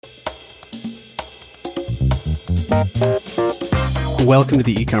Welcome to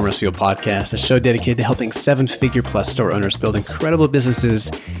the E-Commerce Fuel Podcast, a show dedicated to helping seven-figure plus store owners build incredible businesses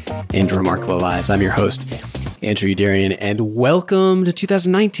and remarkable lives. I'm your host, Andrew Youderian, and welcome to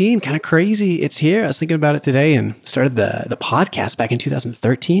 2019. Kind of crazy. It's here. I was thinking about it today and started the podcast back in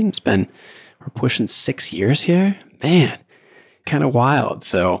 2013. We're pushing 6 years here. Man, kind of wild.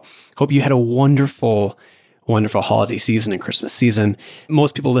 So hope you had a wonderful holiday season and Christmas season.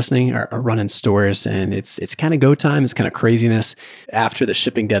 Most people listening are running stores, and it's kind of go time. It's kind of craziness. After the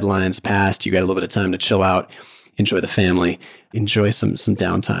shipping deadlines passed, you got a little bit of time to chill out, enjoy the family, enjoy some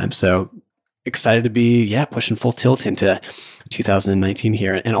downtime. So excited to be, pushing full tilt into 2019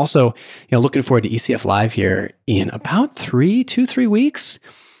 here. And also, looking forward to ECF Live here in about 2-3 weeks.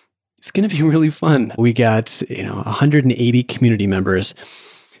 It's going to be really fun. We got, 180 community members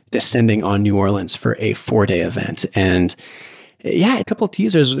descending on New Orleans for a 4-day event. And a couple of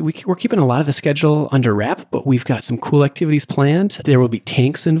teasers. We're keeping a lot of the schedule under wrap, but we've got some cool activities planned. There will be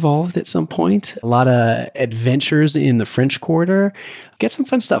tanks involved at some point, a lot of adventures in the French Quarter. Get some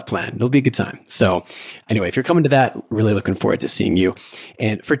fun stuff planned. It'll be a good time. So anyway, if you're coming to that, really looking forward to seeing you.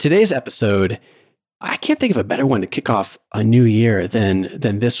 And for today's episode, I can't think of a better one to kick off a new year than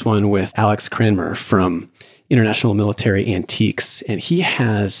this one with Alex Cranmer from International Military Antiques. And he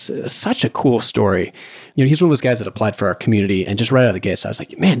has such a cool story. He's one of those guys that applied for our community, and just right out of the gates, I was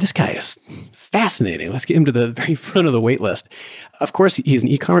like, man, this guy is fascinating. Let's get him to the very front of the wait list. Of course, he's an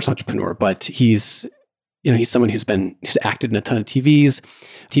e-commerce entrepreneur, but he's someone who's acted in a ton of TV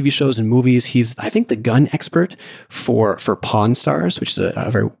shows and movies. He's, I think, the gun expert for Pawn Stars, which is a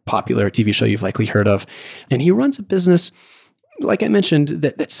very popular TV show you've likely heard of. And he runs a business, like I mentioned,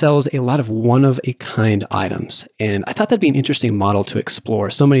 that sells a lot of one-of-a-kind items. And I thought that'd be an interesting model to explore.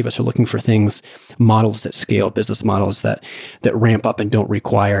 So many of us are looking for models that scale, business models that ramp up and don't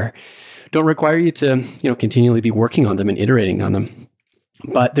require you to continually be working on them and iterating on them.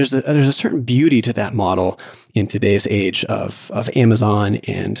 But there's a certain beauty to that model in today's age of Amazon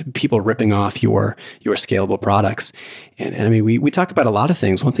and people ripping off your scalable products. And I mean, we talk about a lot of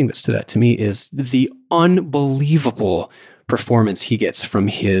things. One thing that stood out to me is the unbelievable performance he gets from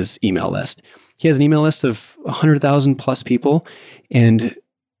his email list. He has an email list of 100,000 plus people, and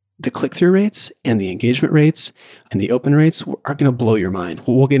the click-through rates and the engagement rates and the open rates are going to blow your mind.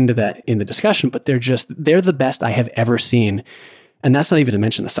 We'll get into that in the discussion, but they're the best I have ever seen. And that's not even to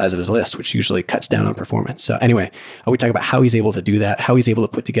mention the size of his list, which usually cuts down on performance. So anyway, we talk about how he's able to do that, how he's able to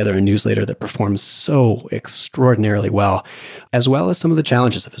put together a newsletter that performs so extraordinarily well as some of the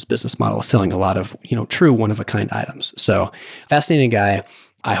challenges of his business model, selling a lot of, true one-of-a-kind items. So fascinating guy.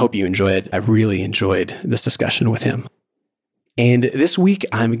 I hope you enjoy it. I really enjoyed this discussion with him. And this week,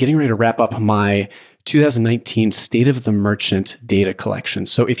 I'm getting ready to wrap up my 2019 State of the Merchant data collection.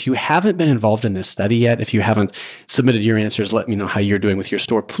 So if you haven't been involved in this study yet, if you haven't submitted your answers, let me know how you're doing with your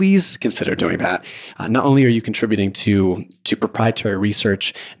store. Please consider doing that. Not only are you contributing to proprietary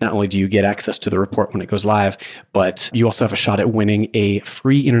research, not only do you get access to the report when it goes live, but you also have a shot at winning a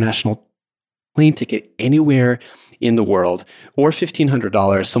free international plane ticket anywhere in the world, or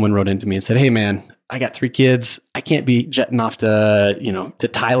 $1,500. Someone wrote into me and said, hey man, I got 3 kids. I can't be jetting off to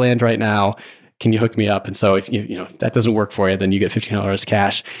Thailand right now. Can you hook me up? And so if if that doesn't work for you, then you get $1,500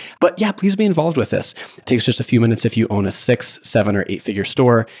 cash. But please be involved with this. It takes just a few minutes if you own a 6, 7, or 8-figure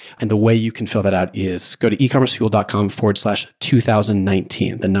store. And the way you can fill that out is go to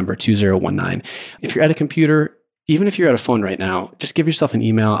ecommercefuel.com/2019, the number 2019. If you're at a computer, even if you're at a phone right now, just give yourself an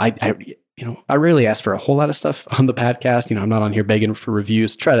email. I rarely ask for a whole lot of stuff on the podcast. I'm not on here begging for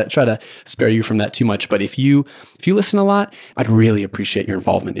reviews. Try to spare you from that too much. But if you listen a lot, I'd really appreciate your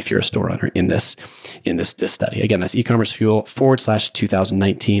involvement if you're a store owner in this study. Again, that's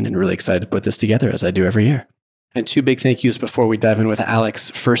ecommercefuel.com/2019, and really excited to put this together as I do every year. And 2 big thank yous before we dive in with Alex.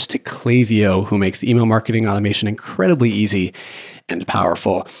 First to Klaviyo, who makes email marketing automation incredibly easy and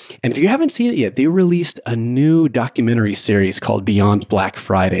powerful. And if you haven't seen it yet, they released a new documentary series called Beyond Black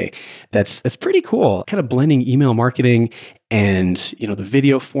Friday. That's pretty cool. Kind of blending email marketing and the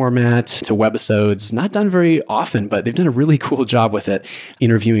video format to webisodes. Not done very often, but they've done a really cool job with it,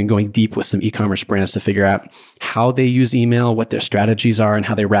 interviewing, going deep with some e-commerce brands to figure out how they use email, what their strategies are, and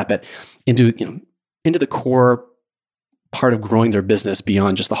how they wrap it into the core part of growing their business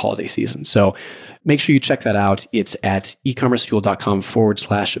beyond just the holiday season. So make sure you check that out. It's at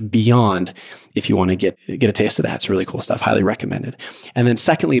ecommercefuel.com/beyond if you want to get a taste of that. It's really cool stuff. Highly recommended. And then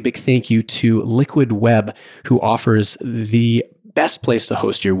secondly, a big thank you to Liquid Web, who offers the best place to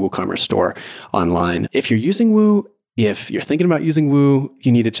host your WooCommerce store online. If you're using Woo, if you're thinking about using Woo, you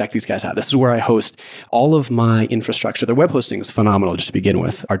need to check these guys out. This is where I host all of my infrastructure. Their web hosting is phenomenal just to begin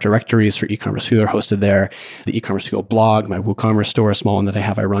with. Our directories for e-commerce fuel are hosted there. The e-commerce fuel blog, my WooCommerce store, a small one that I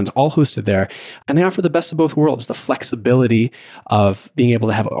have, I run, all hosted there. And they offer the best of both worlds, the flexibility of being able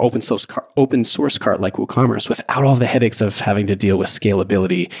to have an open source cart like WooCommerce without all the headaches of having to deal with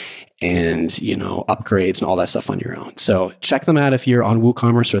scalability and, upgrades and all that stuff on your own. So check them out if you're on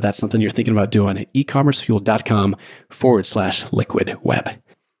WooCommerce or that's something you're thinking about doing at ecommercefuel.com/liquid web.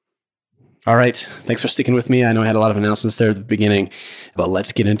 All right. Thanks for sticking with me. I know I had a lot of announcements there at the beginning, but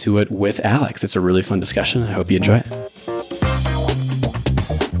let's get into it with Alex. It's a really fun discussion. I hope you enjoy it.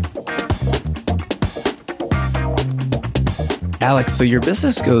 Alex, so your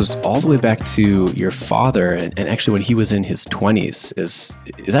business goes all the way back to your father and actually when he was in his 20s. Is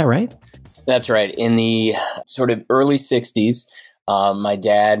that right? That's right. In the sort of early 60s, my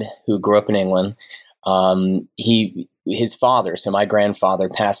dad, who grew up in England, his father, so my grandfather,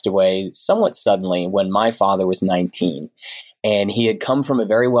 passed away somewhat suddenly when my father was 19. And he had come from a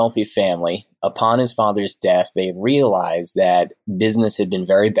very wealthy family. Upon his father's death, they had realized that business had been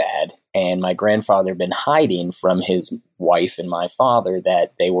very bad, and my grandfather had been hiding from his wife and my father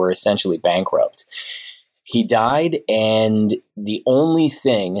that they were essentially bankrupt. He died, and the only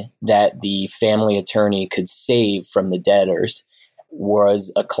thing that the family attorney could save from the debtors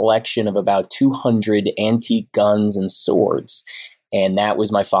was a collection of about 200 antique guns and swords, and that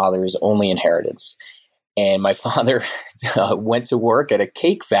was my father's only inheritance. And my father went to work at a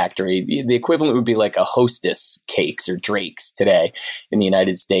cake factory. The equivalent would be like a Hostess Cakes or Drake's today in the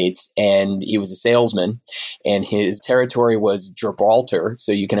United States. And he was a salesman, and his territory was Gibraltar.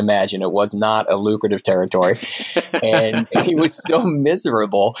 So you can imagine it was not a lucrative territory. And he was so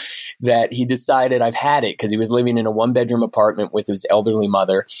miserable that he decided, I've had it, because he was living in a 1-bedroom apartment with his elderly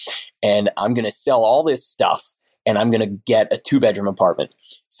mother. And I'm going to sell all this stuff, and I'm going to get a 2-bedroom apartment.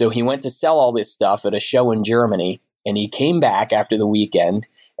 So he went to sell all this stuff at a show in Germany, and he came back after the weekend,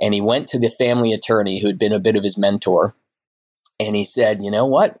 and he went to the family attorney who had been a bit of his mentor, and he said, you know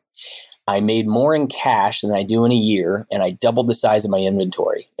what? I made more in cash than I do in a year, and I doubled the size of my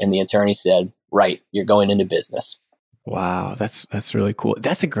inventory. And the attorney said, right, you're going into business. Wow, that's really cool.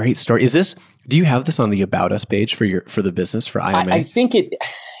 That's a great story. Do you have this on the About Us page for the business for IMA?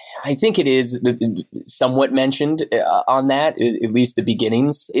 I think it is somewhat mentioned on that, at least the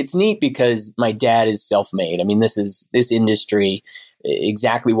beginnings. It's neat because my dad is self-made. I mean, this industry,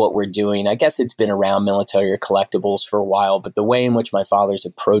 exactly what we're doing. I guess it's been around military or collectibles for a while, but the way in which my father's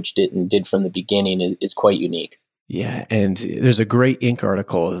approached it and did from the beginning is quite unique. Yeah, and there's a great Inc.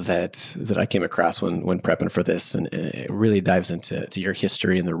 article that I came across when prepping for this, and it really dives into your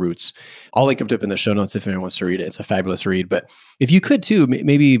history and the roots. I'll link up in the show notes if anyone wants to read it. It's a fabulous read. But if you could too,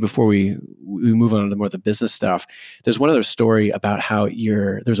 maybe before we move on to more of the business stuff, there's one other story about how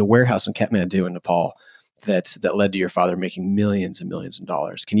there's a warehouse in Kathmandu in Nepal that led to your father making millions and millions of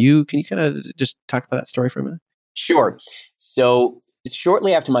dollars. Can you kind of just talk about that story for a minute? Sure. So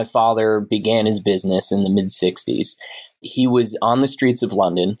shortly after my father began his business in the mid-60s, he was on the streets of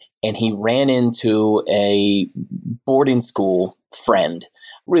London, and he ran into a boarding school friend,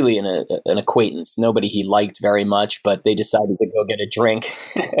 really an acquaintance, nobody he liked very much, but they decided to go get a drink.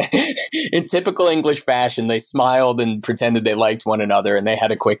 In typical English fashion, they smiled and pretended they liked one another, and they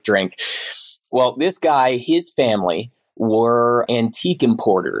had a quick drink. Well, this guy, his family, were antique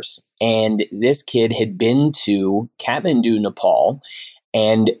importers. And this kid had been to Kathmandu, Nepal,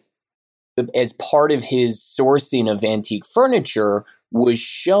 and as part of his sourcing of antique furniture was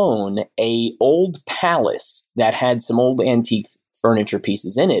shown a old palace that had some old antique furniture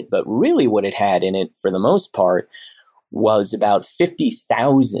pieces in it. But really what it had in it, for the most part, was about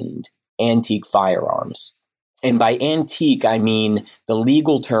 50,000 antique firearms. And by antique, I mean the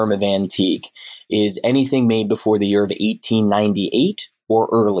legal term of antique is anything made before the year of 1898 or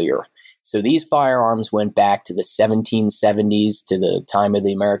earlier. So these firearms went back to the 1770s, to the time of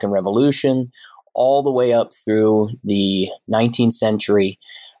the American Revolution, all the way up through the 19th century,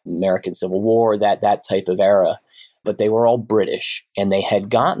 American Civil War, that type of era. But they were all British, and they had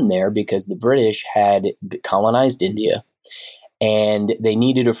gotten there because the British had colonized India, and they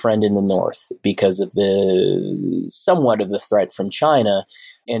needed a friend in the north because of somewhat of the threat from China.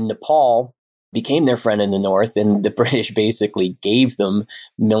 And Nepal became their friend in the north, and the British basically gave them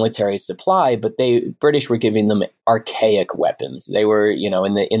military supply, but British were giving them archaic weapons. They were,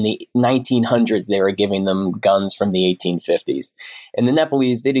 in the 1900s, they were giving them guns from the 1850s. And the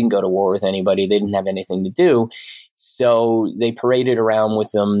Nepalese, they didn't go to war with anybody. They didn't have anything to do. So they paraded around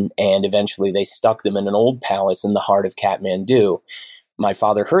with them, and eventually they stuck them in an old palace in the heart of Kathmandu. My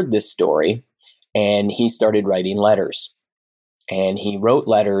father heard this story, And he started writing letters. And he wrote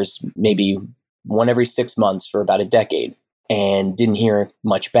letters maybe one every 6 months for about a decade and didn't hear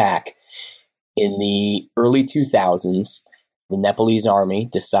much back. In the early 2000s, the Nepalese army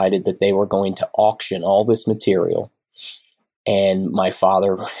decided that they were going to auction all this material. And my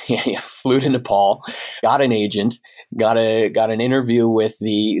father flew to Nepal, got an agent, got an interview with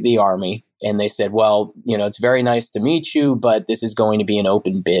the army. And they said, well, it's very nice to meet you, but this is going to be an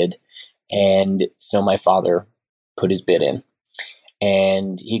open bid. And so my father put his bid in.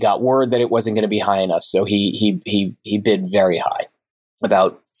 And he got word that it wasn't going to be high enough. So he bid very high,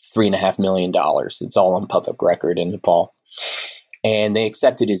 about $3.5 million. It's all on public record in Nepal. And they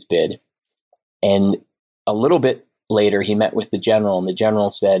accepted his bid. And a little bit later, he met with the general, and the general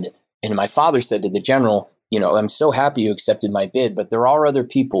said, and my father said to the general, I'm so happy you accepted my bid, but there are other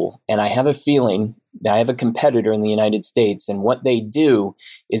people. And I have a feeling that I have a competitor in the United States. And what they do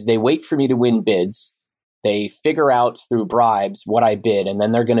is they wait for me to win bids. They figure out through bribes what I bid, and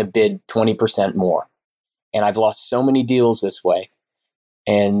then they're going to bid 20% more. And I've lost so many deals this way.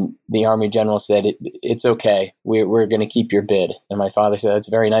 And the Army general said, it's okay. We're going to keep your bid. And my father said, that's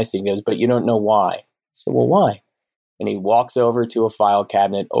very nice. He goes, but you don't know why. I said, well, why? And he walks over to a file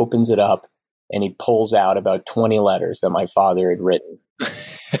cabinet, opens it up, and he pulls out about 20 letters that my father had written.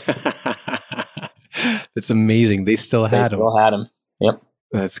 That's amazing. They still had them. They still had them. Yep.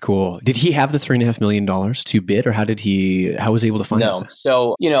 That's cool. Did he have the $3.5 million to bid, or how was he able to finance it? No.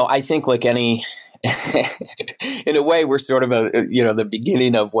 So, I think like any, in a way, we're sort of the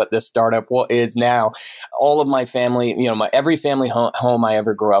beginning of what this startup is now. All of my family, every family home I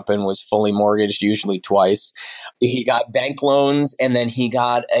ever grew up in was fully mortgaged, usually twice. He got bank loans, and then he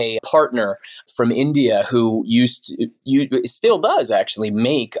got a partner from India who still does actually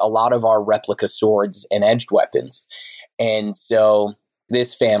make a lot of our replica swords and edged weapons. And so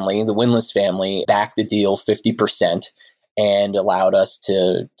this family, the Windlass family, backed the deal 50% and allowed us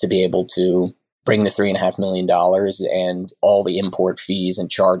to be able to bring the $3.5 million and all the import fees and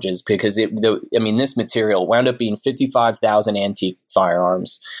charges, because this material wound up being 55,000 antique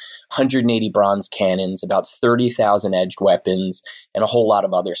firearms, 180 bronze cannons, about 30,000 edged weapons, and a whole lot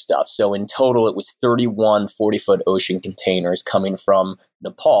of other stuff. So in total, it was 31 40-foot ocean containers coming from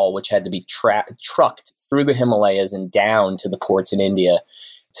Nepal, which had to be trucked through the Himalayas and down to the ports in India,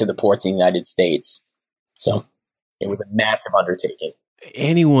 to the ports in the United States. So it was a massive undertaking.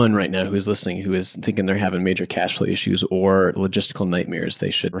 Anyone right now who is listening who is thinking they're having major cash flow issues or logistical nightmares, they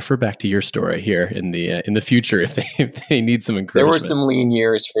should refer back to your story here in the future if they need some encouragement. There were some lean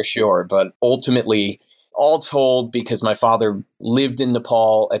years for sure, but ultimately, all told, because my father lived in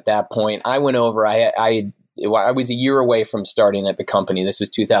Nepal at that point, I went over. I was a year away from starting at the company. This was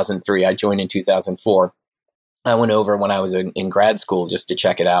 2003. I joined in 2004. I went over when I was in grad school just to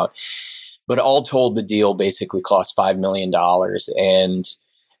check it out. But all told, the deal basically cost $5 million. And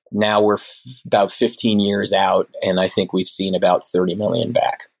now we're about 15 years out, and I think we've seen about 30 million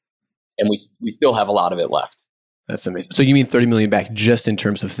back. And we still have a lot of it left. That's amazing. So you mean 30 million back just in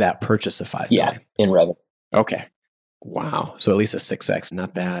terms of that purchase of $5 million? Yeah, in revenue. Okay. Wow. So at least a 6x.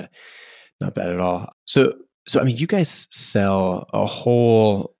 Not bad. Not bad at all. So you guys sell a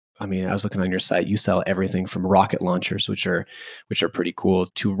whole... I was looking on your site. You sell everything from rocket launchers, which are pretty cool,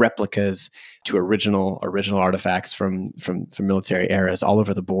 to replicas, to original artifacts from military eras, all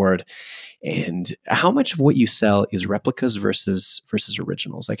over the board. And how much of what you sell is replicas versus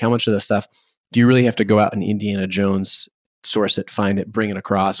originals? Like, how much of the stuff do you really have to go out and Indiana Jones source it, find it, bring it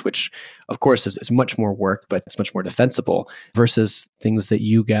across, which of course is much more work, but it's much more defensible, versus things that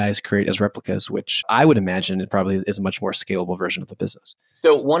you guys create as replicas, which I would imagine it probably is a much more scalable version of the business.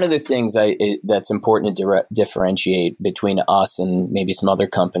 So one of the things that's important to differentiate between us and maybe some other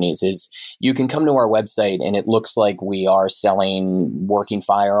companies is you can come to our website and it looks like we are selling working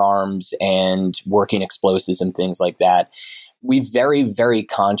firearms and working explosives and things like that. We've very, very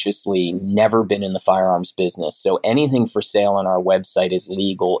consciously never been in the firearms business. So anything for sale on our website is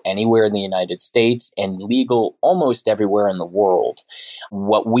legal anywhere in the United States and legal almost everywhere in the world.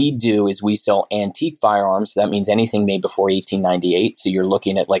 What we do is we sell antique firearms. So that means anything made before 1898. So you're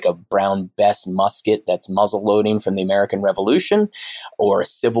looking at like a Brown Bess musket that's muzzle loading from the American Revolution, or a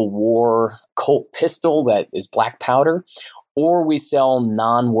Civil War Colt pistol that is black powder. Or we sell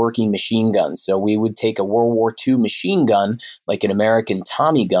non-working machine guns. So we would take a World War II machine gun, like an American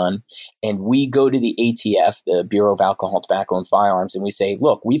Tommy gun, and we go to the ATF, the Bureau of Alcohol, Tobacco, and Firearms, and we say,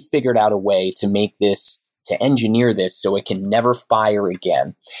 look, we've figured out a way to make this, to engineer this so it can never fire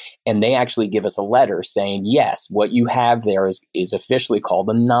again. And they actually give us a letter saying, yes, what you have there is officially called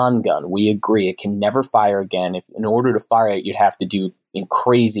a non-gun. We agree it can never fire again. If in order to fire it, you'd have to do in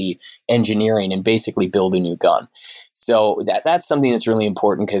crazy engineering and basically build a new gun. So that's something that's really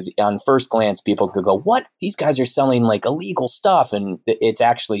important, because on first glance, people could go, what? These guys are selling like illegal stuff. And it's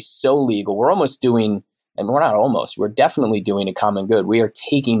actually so legal. We're almost doing, and we're not almost, we're definitely doing a common good. We are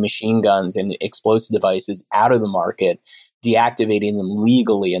taking machine guns and explosive devices out of the market, deactivating them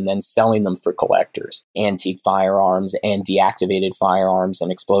legally, and then selling them for collectors. Antique firearms and deactivated firearms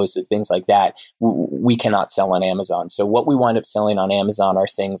and explosive things like that, we cannot sell on Amazon. So what we wind up selling on Amazon are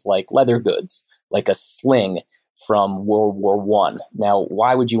things like leather goods, like a sling from World War I. Now,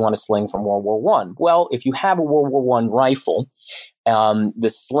 why would you want a sling from World War I? Well, if you have a World War I rifle, the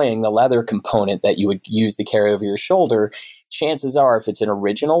sling, the leather component that you would use to carry over your shoulder, chances are, if it's an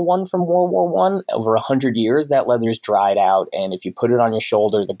original one from World War I, over 100 years, that leather's dried out. And if you put it on your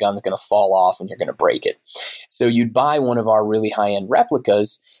shoulder, the gun's going to fall off and you're going to break it. So you'd buy one of our really high-end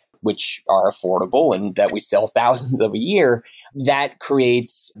replicas, which are affordable and that we sell thousands of a year. That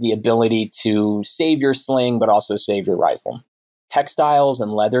creates the ability to save your sling, but also save your rifle. Textiles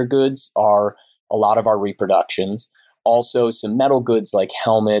and leather goods are a lot of our reproductions. Also, some metal goods like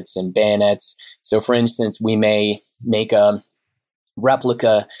helmets and bayonets. So, for instance, we may make a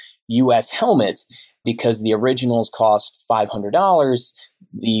replica U.S. helmet. Because the originals cost $500,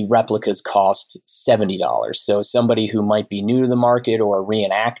 the replicas cost $70. So somebody who might be new to the market, or a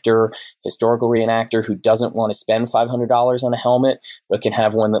reenactor, historical reenactor, who doesn't want to spend $500 on a helmet, but can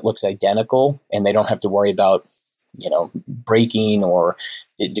have one that looks identical, and they don't have to worry about, breaking or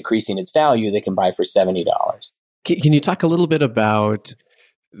decreasing its value, they can buy for $70. Can you talk a little bit about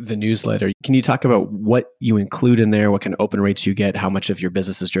the newsletter? Can you talk about what you include in there, what kind of open rates you get, how much of your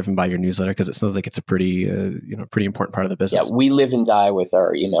business is driven by your newsletter? Because it sounds like it's a pretty important part of the business. Yeah, we live and die with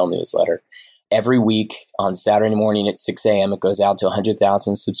our email newsletter. Every week on Saturday morning at 6 a.m., it goes out to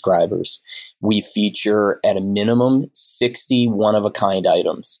 100,000 subscribers. We feature at a minimum 60 one-of-a-kind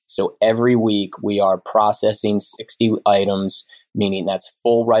items. So every week we are processing 60 items, meaning that's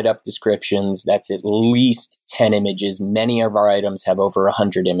full write-up descriptions. That's at least 10 images. Many of our items have over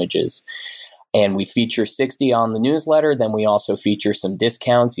 100 images. And we feature 60 on the newsletter. Then we also feature some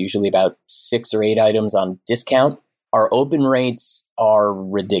discounts, usually about 6 or 8 items on discount. Our open rates are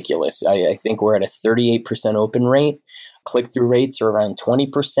ridiculous. I think we're at a 38% open rate. Click-through rates are around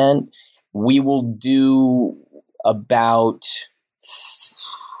 20%. We will do about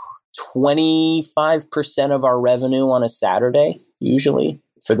 25% of our revenue on a Saturday, usually,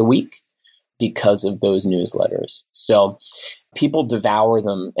 for the week, because of those newsletters. So people devour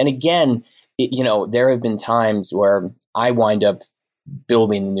them. And again, there have been times where I wind up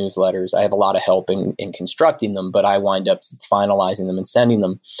building the newsletters. I have a lot of help in constructing them, but I wind up finalizing them and sending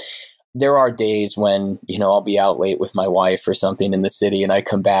them. There are days when, I'll be out late with my wife or something in the city, and I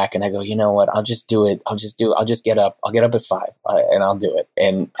come back and I go, you know what, I'll just do it. I'll just get up. I'll get up at 5 and I'll do it.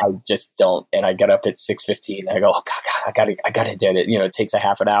 And I just don't. And I get up at 6:15 and I go, oh God, I gotta do it. It takes a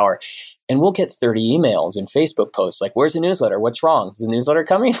half an hour. And we'll get 30 emails and Facebook posts like, where's the newsletter? What's wrong? Is the newsletter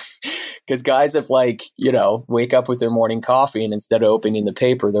coming? Because guys have wake up with their morning coffee, and instead of opening the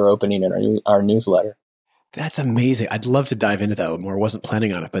paper, they're opening our newsletter. That's amazing. I'd love to dive into that more. I wasn't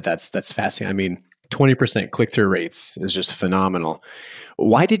planning on it, but that's fascinating. I mean, 20% click-through rates is just phenomenal.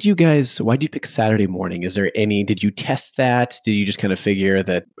 Why did you pick Saturday morning? Did you test that? Did you just kind of figure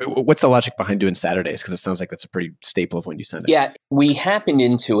that, what's the logic behind doing Saturdays? Because it sounds like that's a pretty staple of when you send it. Yeah, we happened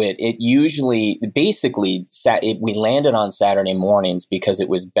into it. We landed on Saturday mornings because it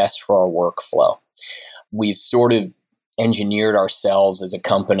was best for our workflow. We've sort of engineered ourselves as a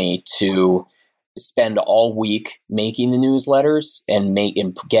company to spend all week making the newsletters and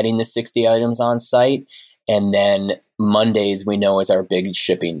getting the 60 items on site. And then Mondays we know is our big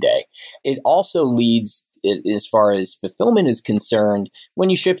shipping day. It also leads, as far as fulfillment is concerned, when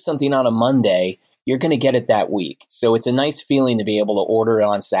you ship something on a Monday, you're going to get it that week. So it's a nice feeling to be able to order it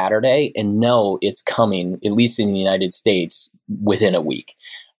on Saturday and know it's coming, at least in the United States, within a week.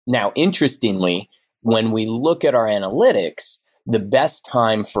 Now, interestingly, when we look at our analytics, the best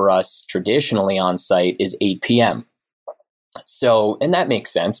time for us traditionally on site is 8 p.m. So, and that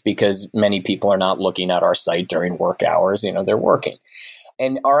makes sense because many people are not looking at our site during work hours. They're working.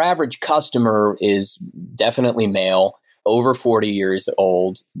 And our average customer is definitely male, over 40 years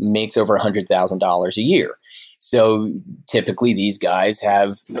old, makes over $100,000 a year. So typically these guys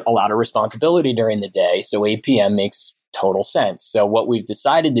have a lot of responsibility during the day. So 8 p.m. makes total sense. So what we've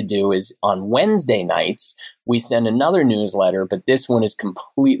decided to do is on Wednesday nights, we send another newsletter, but this one is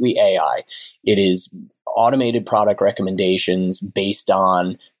completely AI. It is automated product recommendations based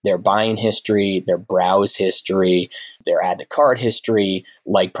on their buying history, their browse history, their add to cart history,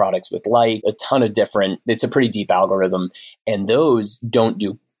 like products with like, a ton of different, it's a pretty deep algorithm. And those don't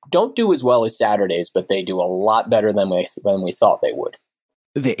do as well as Saturdays, but they do a lot better than we thought they would.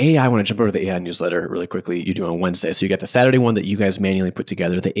 The AI, I want to jump over to the AI newsletter really quickly. You do on Wednesday. So you got the Saturday one that you guys manually put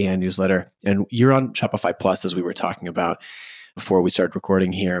together, the AI newsletter, and you're on Shopify Plus, as we were talking about before we started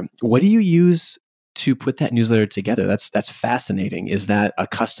recording here. What do you use to put that newsletter together? That's fascinating. Is that a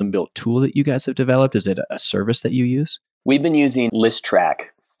custom built tool that you guys have developed? Is it a service that you use? We've been using ListTrack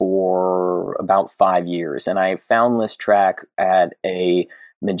for about 5 years, and I found ListTrack at a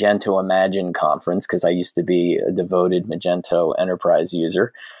Magento Imagine conference because I used to be a devoted Magento enterprise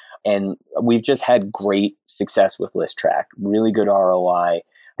user. And we've just had great success with ListTrack, really good ROI.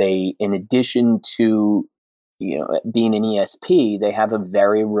 They, in addition to being an ESP, they have a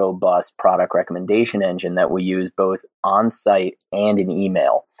very robust product recommendation engine that we use both on site and in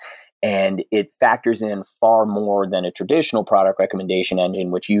email. And it factors in far more than a traditional product recommendation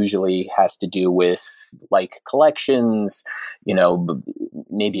engine, which usually has to do with like collections,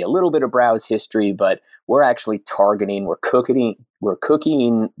 maybe a little bit of browse history, but we're actually targeting, we're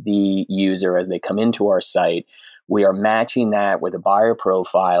cooking the user as they come into our site. We are matching that with a buyer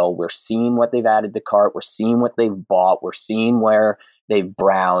profile. We're seeing what they've added to cart. We're seeing what they've bought. We're seeing where they've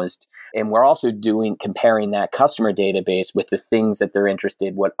browsed. And we're also comparing that customer database with the things that they're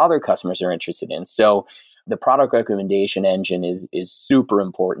interested, what other customers are interested in. So the product recommendation engine is super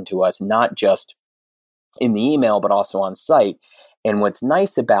important to us, not just in the email, but also on site. And what's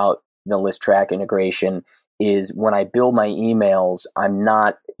nice about the ListTrack integration is when I build my emails, I'm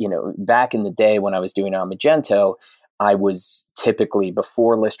not, back in the day when I was doing it on Magento, I was typically,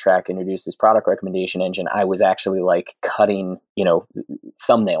 before ListTrack introduced this product recommendation engine, I was actually like cutting,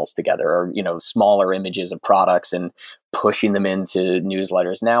 thumbnails together or, smaller images of products and pushing them into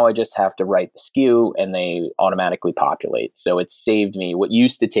newsletters. Now I just have to write the SKU and they automatically populate. So it's saved me what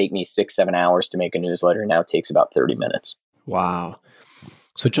used to take me 6-7 hours to make a newsletter now takes about 30 minutes. Wow.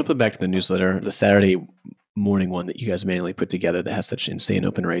 So jumping back to the newsletter, the Saturday morning one that you guys manually put together that has such insane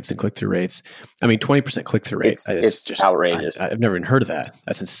open rates and click-through rates. I mean, 20% click-through rate. It's just outrageous. I've never even heard of that.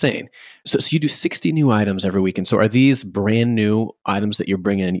 That's insane. So you do 60 new items every week. And so are these brand new items that you're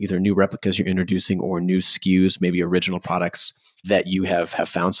bringing in, either new replicas you're introducing or new SKUs, maybe original products that you have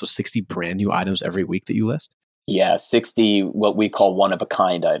found? So 60 brand new items every week that you list? Yeah, 60 what we call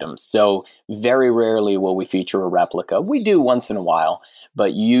one-of-a-kind items. So very rarely will we feature a replica. We do once in a while,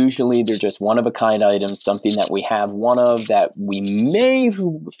 but usually they're just one-of-a-kind items, something that we have one of that we may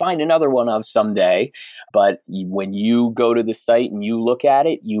find another one of someday. But when you go to the site and you look at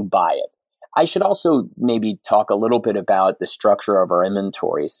it, you buy it. I should also maybe talk a little bit about the structure of our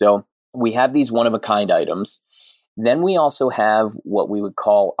inventory. So we have these one-of-a-kind items. Then we also have what we would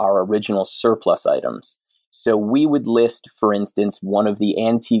call our original surplus items. So we would list, for instance, one of the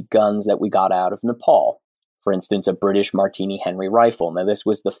antique guns that we got out of Nepal. For instance, a British Martini Henry rifle. Now, this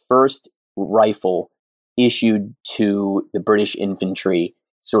was the first rifle issued to the British infantry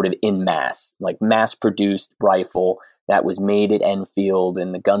sort of in mass, like mass-produced rifle that was made at Enfield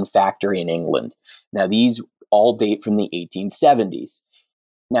in the gun factory in England. Now, these all date from the 1870s.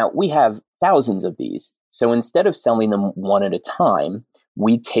 Now, we have thousands of these. So instead of selling them one at a time,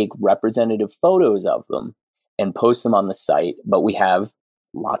 we take representative photos of them and post them on the site, but we have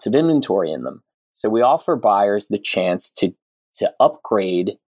lots of inventory in them. So we offer buyers the chance to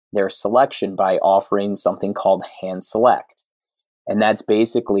upgrade their selection by offering something called hand select. And that's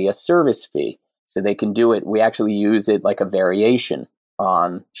basically a service fee. So they can do it. We actually use it like a variation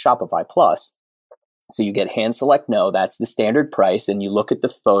on Shopify Plus. So you get hand select no, that's the standard price. And you look at the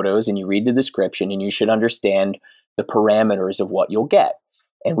photos and you read the description and you should understand the parameters of what you'll get.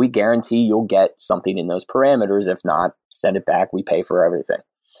 And we guarantee you'll get something in those parameters. If not, send it back. We pay for everything.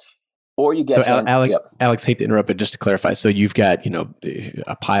 Or you get Alex, hate to interrupt, but just to clarify, so you've got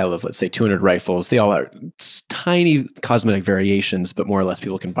a pile of, let's say, 200 rifles. They all are tiny cosmetic variations, but more or less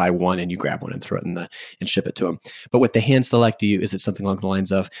people can buy one and you grab one and throw it and ship it to them. But with the hand select, is it something along the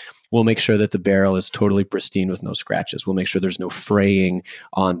lines of, we'll make sure that the barrel is totally pristine with no scratches. We'll make sure there's no fraying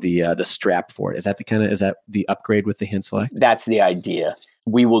on the strap for it. Is that the upgrade with the hand select? That's the idea.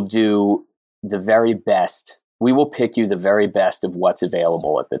 We will do the very best. We will pick you the very best of what's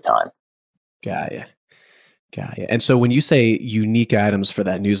available at the time. Got you. And so when you say unique items for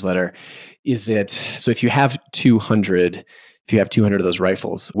that newsletter, is it, so if you have 200, if you have 200 of those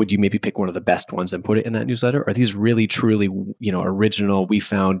rifles, would you maybe pick one of the best ones and put it in that newsletter? Are these really, truly, original? We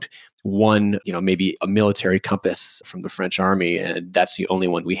found one, maybe a military compass from the French army, and that's the only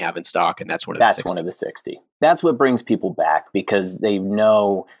one we have in stock, and that's one of the 60. That's one of the 60. That's what brings people back, because they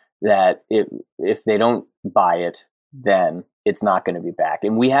know that if they don't buy it, then it's not going to be back.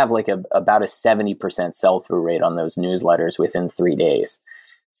 And we have like about a 70% sell-through rate on those newsletters within 3 days.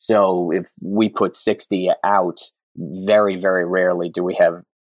 So if we put 60 out, very, very rarely do we have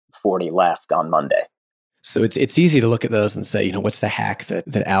 40 left on Monday. So it's easy to look at those and say, what's the hack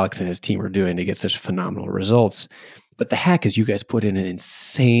that Alex and his team are doing to get such phenomenal results? But the hack is you guys put in an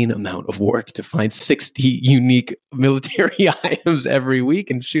insane amount of work to find 60 unique military items every week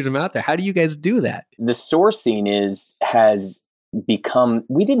and shoot them out there. How do you guys do that? The sourcing has become,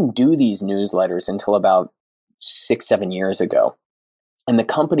 we didn't do these newsletters until about 6-7 years ago. And the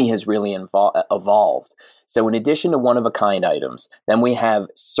company has really evolved. So in addition to one-of-a-kind items, then we have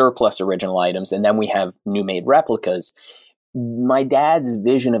surplus original items, and then we have new-made replicas. My dad's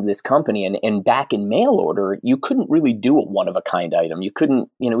vision of this company, and back in mail order, you couldn't really do a one-of-a-kind item. You couldn't,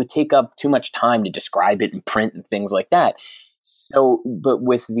 it would take up too much time to describe it and print and things like that. So, but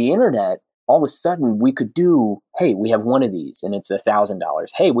with the internet, all of a sudden we could do, hey, we have one of these and it's $1,000.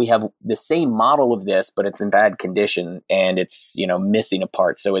 Hey, we have the same model of this, but it's in bad condition and it's, missing a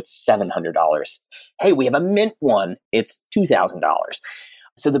part. So it's $700. Hey, we have a mint one. It's $2,000.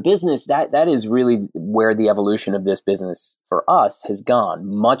 So the business, that is really where the evolution of this business for us has gone,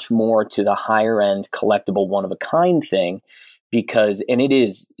 much more to the higher end collectible one of a kind thing. Because, and it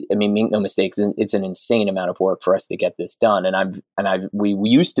is, make no mistakes, it's an insane amount of work for us to get this done. We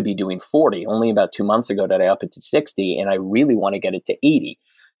used to be doing 40. Only about 2 months ago did I up it to 60, and I really want to get it to 80.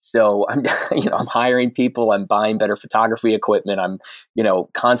 So I'm hiring people, I'm buying better photography equipment. I'm,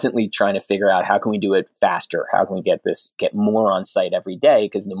 constantly trying to figure out how can we do it faster? How can we get more on site every day?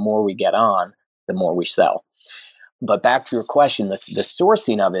 Because the more we get on, the more we sell. But back to your question, the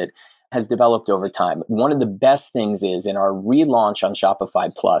sourcing of it has developed over time. One of the best things is in our relaunch on Shopify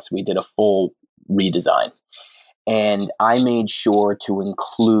Plus, we did a full redesign. And I made sure to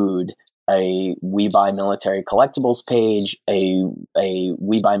include a We Buy Military Collectibles page, a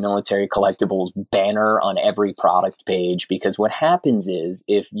We Buy Military Collectibles banner on every product page. Because what happens is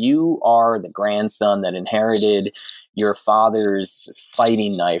if you are the grandson that inherited your father's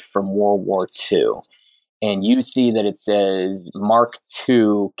fighting knife from World War II, and you see that it says Mark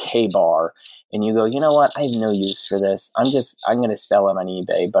II K-Bar, and you go, you know what? I have no use for this. I'm going to sell it on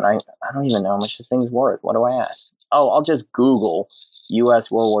eBay, but I don't even know how much this thing's worth. What do I ask? Oh, I'll just Google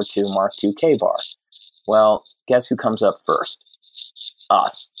U.S. World War II Mark II K-Bar. Well, guess who comes up first?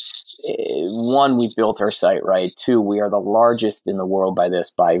 Us. One, we've built our site right. Two, we are the largest in the world by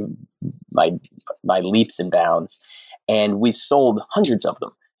leaps and bounds, and we've sold hundreds of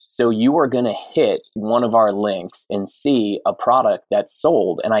them. So you are going to hit one of our links and see a product that's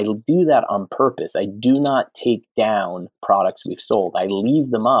sold. And I do that on purpose. I do not take down products we've sold. I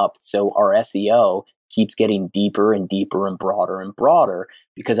leave them up so our SEO keeps getting deeper and deeper and broader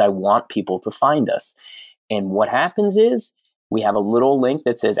because I want people to find us. And what happens is we have a little link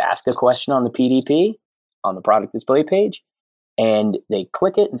that says ask a question on the PDP on the product display page. And they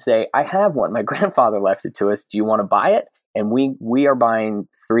click it and say, I have one. My grandfather left it to us. Do you want to buy it? And we are buying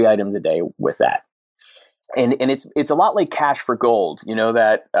 3 items a day with that. And it's a lot like cash for gold,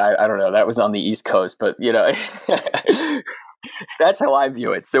 that I don't know, that was on the East Coast, but that's how I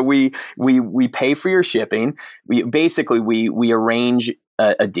view it. So we pay for your shipping. We arrange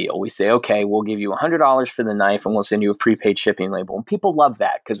a deal. We say, okay, we'll give you $100 for the knife and we'll send you a prepaid shipping label. And people love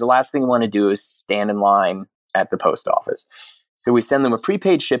that because the last thing we want to do is stand in line at the post office. So we send them a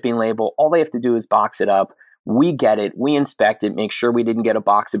prepaid shipping label. All they have to do is box it up. We get it, we inspect it, make sure we didn't get a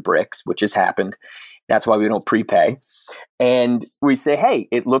box of bricks, which has happened. That's why we don't prepay. And we say, hey,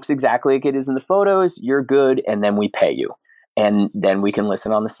 it looks exactly like it is in the photos, you're good, and then we pay you. And then we can list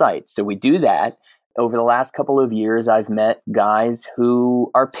it on the site. So we do that. Over the last couple of years, I've met guys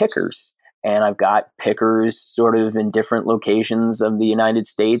who are pickers. And I've got pickers sort of in different locations of the United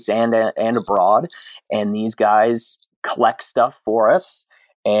States and abroad. And these guys collect stuff for us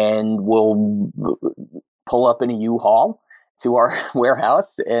and will pull up in a U-Haul to our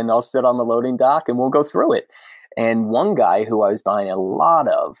warehouse and I'll sit on the loading dock and we'll go through it. And one guy who I was buying a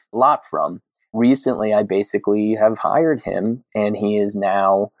lot from, recently I basically have hired him and he is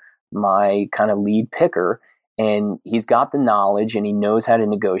now my kind of lead picker and he's got the knowledge and he knows how to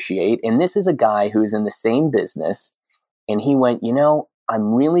negotiate. And this is a guy who's in the same business and he went,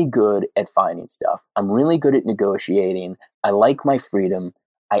 I'm really good at finding stuff. I'm really good at negotiating. I like my freedom.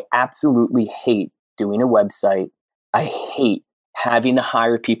 I absolutely hate doing a website, I hate having to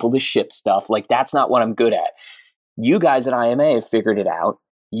hire people to ship stuff. Like, that's not what I'm good at. You guys at IMA have figured it out.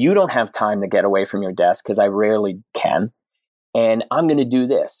 You don't have time to get away from your desk because I rarely can. And I'm going to do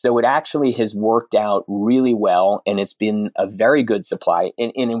this. So it actually has worked out really well. And it's been a very good supply.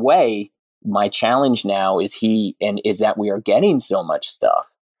 And in a way, my challenge now is that we are getting so much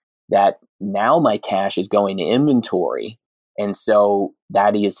stuff that now my cash is going to inventory. And so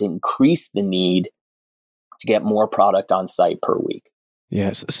that has increased the need to get more product on site per week.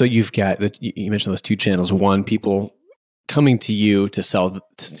 Yes. So you've got you mentioned those two channels. One, people coming to you to sell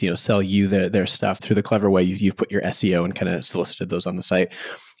you their stuff through the clever way you've put your SEO and kind of solicited those on the site.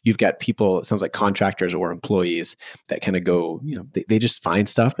 You've got people, it sounds like contractors or employees that kind of go, they just find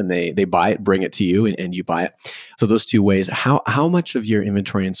stuff and they buy it, bring it to you, and you buy it. So those two ways. How much of your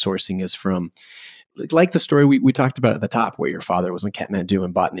inventory and sourcing is from, like the story we talked about at the top, where your father was in Kathmandu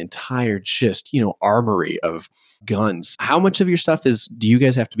and bought an entire just armory of guns? How much of your stuff do you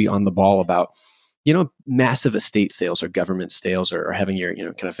guys have to be on the ball about massive estate sales or government sales, or having your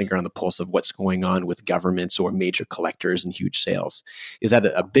kind of finger on the pulse of what's going on with governments or major collectors and huge sales? Is that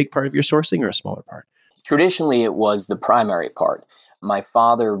a big part of your sourcing or a smaller part? Traditionally, it was the primary part. My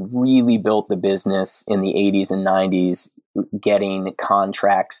father really built the business in the 80s and 90s, getting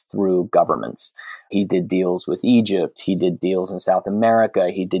contracts through governments. He did deals with Egypt. He did deals in South America.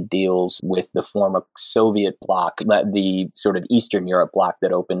 He did deals with the former Soviet bloc, the sort of Eastern Europe bloc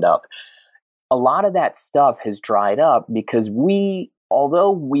that opened up. A lot of that stuff has dried up because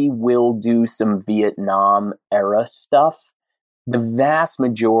although we will do some Vietnam era stuff, the vast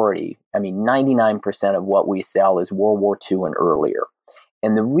majority, 99% of what we sell is World War II and earlier.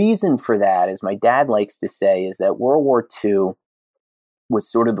 And the reason for that, as my dad likes to say, is that World War II was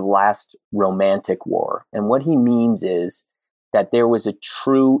sort of the last romantic war. And what he means is that there was a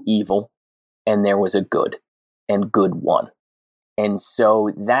true evil and there was a good, and good won. And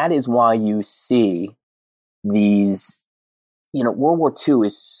so that is why you see these, World War II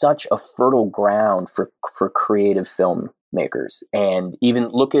is such a fertile ground for creative filmmakers. And even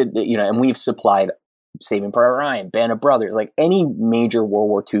look at, and we've supplied Saving Private Ryan, Band of Brothers, like any major World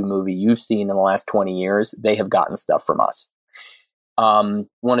War II movie you've seen in the last 20 years, they have gotten stuff from us.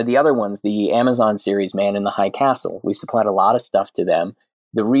 One of the other ones, the Amazon series, Man in the High Castle, we supplied a lot of stuff to them.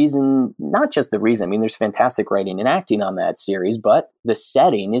 The reason, not just the reason, there's fantastic writing and acting on that series, but the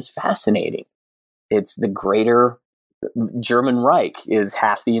setting is fascinating. It's the greater German Reich is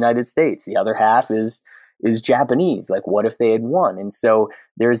half the United States. The other half is Japanese. Like, what if they had won? And so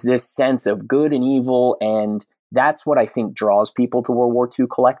there's this sense of good and evil. And that's what I think draws people to World War II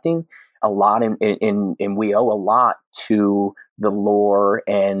collecting a lot. And we owe a lot to the lore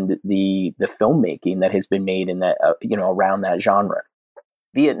and the filmmaking that has been made in that, around that genre.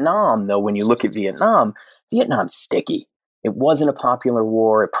 Vietnam, though, when you look at Vietnam's sticky. It wasn't a popular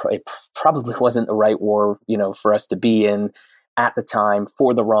war. It probably wasn't the right war, for us to be in at the time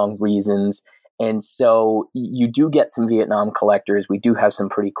for the wrong reasons. And so you do get some Vietnam collectors. We do have some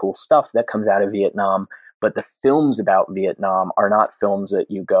pretty cool stuff that comes out of Vietnam, but the films about Vietnam are not films that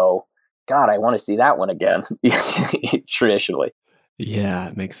you go, God, I want to see that one again, traditionally. Yeah,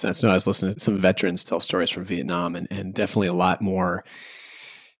 it makes sense. No, I was listening to some veterans tell stories from Vietnam, and definitely a lot more,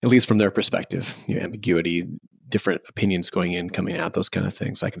 at least from their perspective, ambiguity, different opinions going in, coming out, those kind of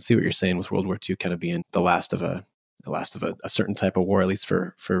things. So I can see what you're saying with World War II kind of being the last of a certain type of war, at least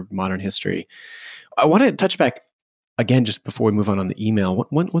for modern history. I want to touch back again, just before we move on the email.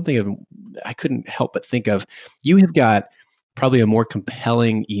 One thing I couldn't help but think of, you have got probably a more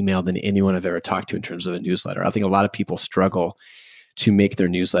compelling email than anyone I've ever talked to in terms of a newsletter. I think a lot of people struggle to make their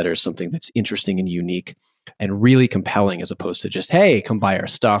newsletters something that's interesting and unique and really compelling, as opposed to just, hey, come buy our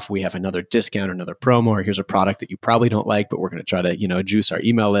stuff. We have another discount or another promo, or here's a product that you probably don't like, but we're going to try to, juice our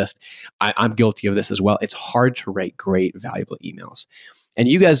email list. I'm guilty of this as well. It's hard to write great, valuable emails. And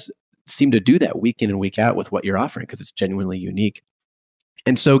you guys seem to do that week in and week out with what you're offering because it's genuinely unique.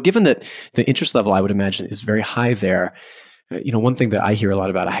 And so given that the interest level, I would imagine, is very high there, one thing that I hear a lot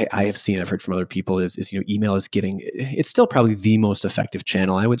about, I have seen, I've heard from other people is email is it's still probably the most effective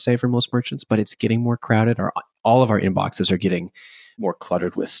channel, I would say, for most merchants, but it's getting more crowded. All of our inboxes are getting more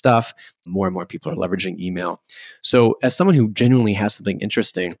cluttered with stuff. More and more people are leveraging email. So as someone who genuinely has something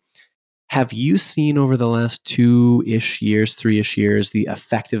interesting, have you seen over the last 2-ish years, 3-ish years, the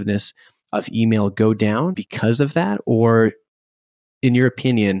effectiveness of email go down because of that? Or in your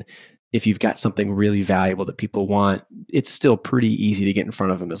opinion, if you've got something really valuable that people want, it's still pretty easy to get in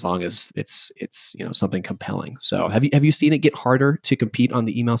front of them as long as it's something compelling. So have you seen it get harder to compete on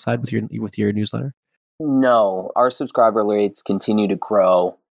the email side with your newsletter? No, our subscriber rates continue to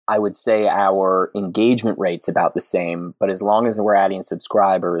grow. I would say our engagement rate's about the same, but as long as we're adding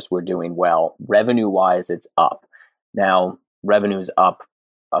subscribers, we're doing well. Revenue-wise, it's up. Now, revenue's up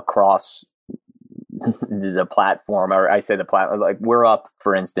across the platform, or I say the platform, like we're up,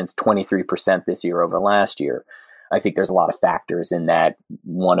 for instance, 23% this year over last year. I think there's a lot of factors in that,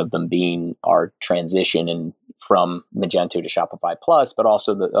 one of them being our transition from Magento to Shopify Plus, but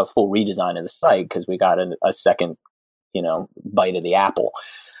also a full redesign of the site because we got a second, bite of the apple.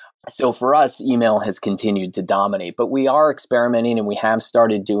 So for us, email has continued to dominate, but we are experimenting and we have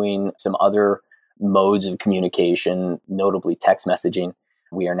started doing some other modes of communication, notably text messaging.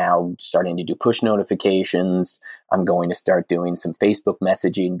 We are now starting to do push notifications. I'm going to start doing some Facebook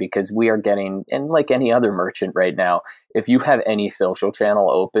messaging because we are getting, and like any other merchant right now, if you have any social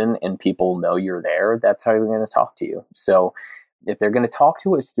channel open and people know you're there, that's how they're going to talk to you. So if they're going to talk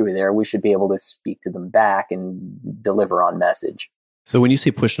to us through there, we should be able to speak to them back and deliver on message. So when you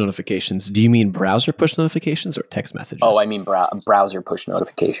say push notifications, do you mean browser push notifications or text messages? Oh, I mean browser push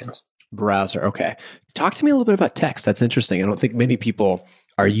notifications. Browser. Okay. Talk to me a little bit about text. That's interesting. I don't think many people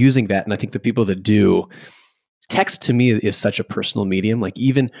are using that. And I think the people that do, text to me is such a personal medium. Like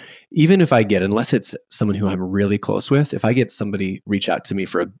even if I get, unless it's someone who I'm really close with, if I get somebody reach out to me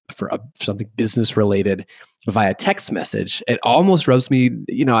for something business related via text message, it almost rubs me,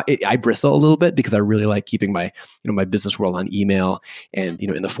 I bristle a little bit because I really like keeping my, my business world on email and,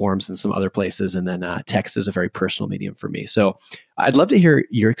 in the forums and some other places. And then text is a very personal medium for me. So I'd love to hear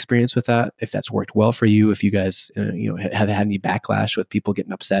your experience with that, if that's worked well for you, if you guys, have had any backlash with people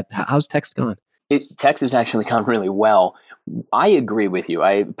getting upset. How's text gone? Text has actually gone really well. I agree with you.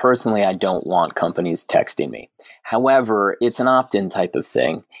 I don't want companies texting me. However, it's an opt-in type of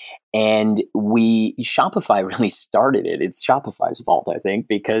thing. And Shopify really started it. It's Shopify's fault, I think,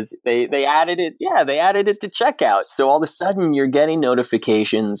 because they added it. Yeah, they added it to checkout. So all of a sudden you're getting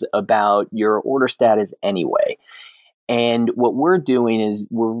notifications about your order status anyway. And what we're doing is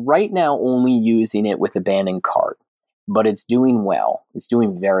we're right now only using it with abandoned cart, but it's doing well. It's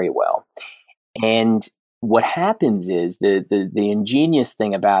doing very well. And what happens is the ingenious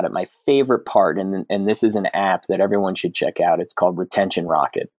thing about it, my favorite part, and this is an app that everyone should check out. It's called Retention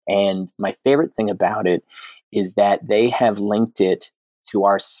Rocket. And my favorite thing about it is that they have linked it to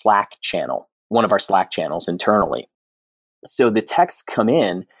our Slack channel, one of our Slack channels internally. So the texts come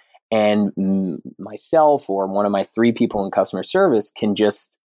in and myself or one of my 3 people in customer service can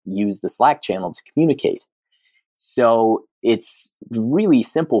just use the Slack channel to communicate. So it's really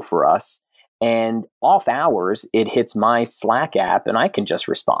simple for us. And off hours, it hits my Slack app and I can just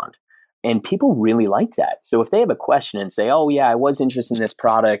respond. And people really like that. So if they have a question and say, oh yeah, I was interested in this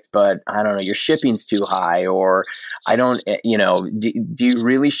product, but I don't know, your shipping's too high, or I don't, do you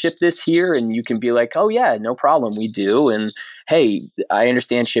really ship this here? And you can be like, oh yeah, no problem, we do. And hey, I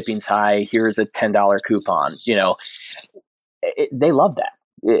understand shipping's high. Here's a $10 coupon. They love that.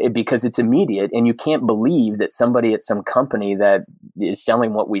 Because it's immediate, and you can't believe that somebody at some company that is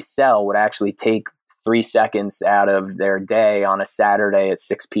selling what we sell would actually take 3 seconds out of their day on a Saturday at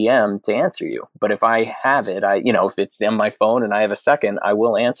 6 p.m. to answer you. But if I have it, if it's on my phone and I have a second, I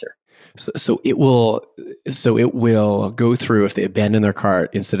will answer. So it will go through, if they abandon their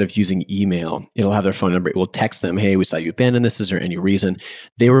cart, instead of using email, it'll have their phone number. It will text them, hey, we saw you abandon this. Is there any reason?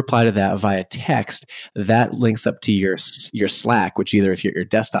 They reply to that via text. That links up to your Slack, which either if you're at your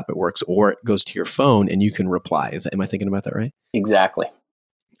desktop, it works, or it goes to your phone and you can reply. Am I thinking about that right? Exactly.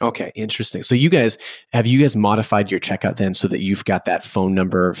 Okay, interesting. So have you guys modified your checkout then so that you've got that phone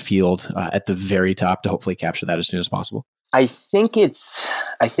number field at the very top to hopefully capture that as soon as possible? I think it's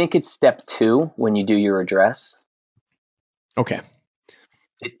step 2 when you do your address. Okay.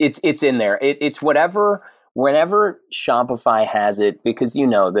 It's in there. It's whenever Shopify has it, because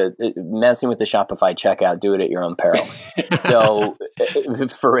messing with the Shopify checkout, do it at your own peril. So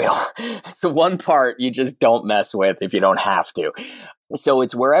for real, it's the one part you just don't mess with if you don't have to. So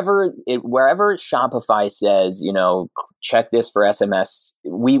it's wherever Shopify says, check this for SMS.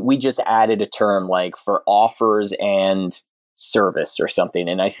 We just added a term like for offers and service or something.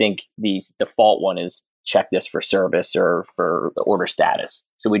 And I think the default one is check this for service or for the order status.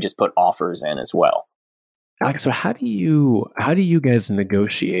 So we just put offers in as well. Alex, so how do you guys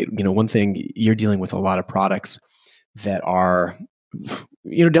negotiate? One thing, you're dealing with a lot of products that are,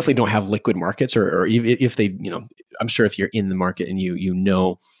 definitely don't have liquid markets, or if they, I'm sure if you're in the market and you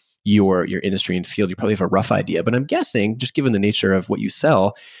know your industry and field, you probably have a rough idea. But I'm guessing, just given the nature of what you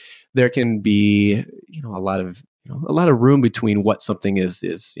sell, there can be, a lot of room between what something is,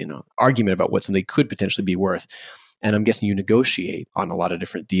 argument about what something could potentially be worth. and I'm guessing you negotiate on a lot of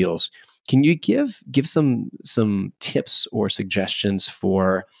different deals. Can you give some tips or suggestions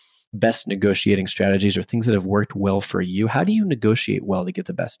for best negotiating strategies or things that have worked well for you? How do you negotiate well to get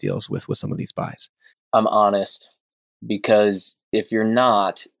the best deals with some of these buys? I'm honest, because if you're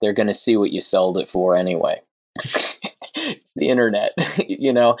not, they're going to see what you sold it for anyway. It's the internet,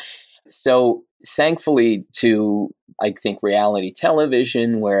 you know? So thankfully to, I think, reality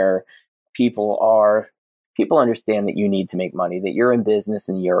television, where people understand that you need to make money, that you're in business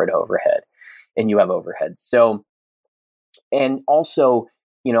and you're at overhead and you have overhead. So, and also,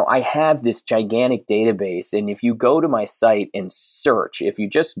 I have this gigantic database, and if you go to my site and search, if you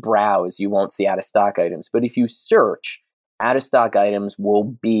just browse, you won't see out of stock items. But if you search, out of stock items will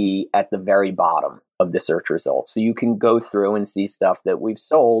be at the very bottom of the search results. So you can go through and see stuff that we've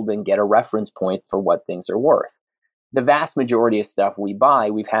sold and get a reference point for what things are worth. The vast majority of stuff we buy,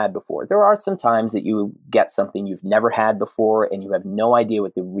 we've had before. There are some times that you get something you've never had before and you have no idea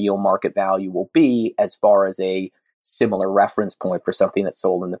what the real market value will be as far as a similar reference point for something that's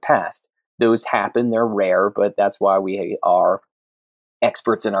sold in the past. Those happen, they're rare, but that's why we are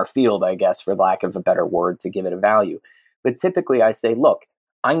experts in our field, I guess, for lack of a better word, to give it a value. But typically I say, look,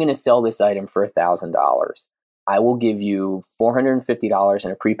 I'm going to sell this item for $1,000. I will give you $450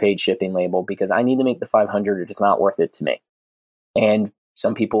 in a prepaid shipping label because I need to make the $500. It's not worth it to me. And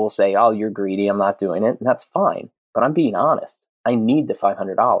some people will say, oh, you're greedy, I'm not doing it. And that's fine. But I'm being honest. I need the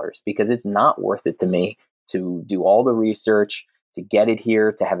 $500 because it's not worth it to me to do all the research, to get it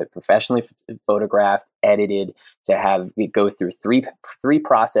here, to have it professionally photographed, edited, to have it go through three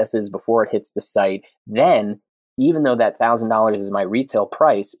processes before it hits the site. Then, even though that $1,000 is my retail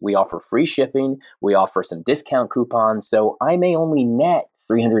price, we offer free shipping, we offer some discount coupons, so I may only net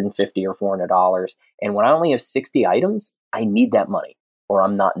 $350 or $400. And when I only have 60 items, I need that money or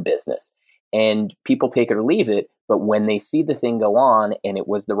I'm not in business. And people take it or leave it, but when they see the thing go on and it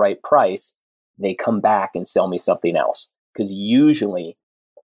was the right price, they come back and sell me something else. Because usually,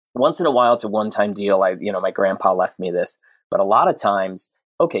 once in a while, it's a one-time deal. My grandpa left me this, but a lot of times,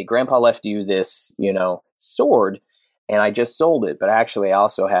 okay, grandpa left you this, sword, and I just sold it. But actually, I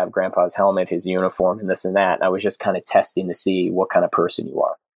also have grandpa's helmet, his uniform, and this and that. And I was just kind of testing to see what kind of person you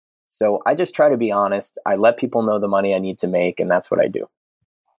are. So I just try to be honest. I let people know the money I need to make, and that's what I do.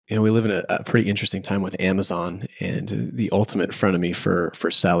 We live in a pretty interesting time with Amazon and the ultimate frenemy for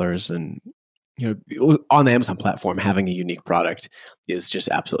sellers. And on the Amazon platform, having a unique product is just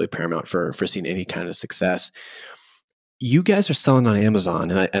absolutely paramount for seeing any kind of success. You guys are selling on Amazon,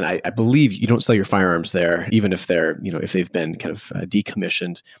 and I believe you don't sell your firearms there, even if they're, if they've been kind of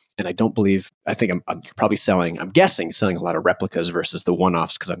decommissioned. And I think I'm probably selling a lot of replicas versus the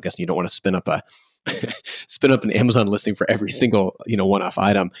one-offs, because I'm guessing you don't want to spin up an Amazon listing for every single, one-off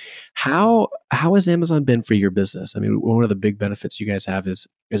item. How has Amazon been for your business? I mean, one of the big benefits you guys have is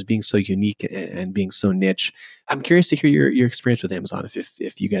being so unique and being so niche. I'm curious to hear your experience with Amazon.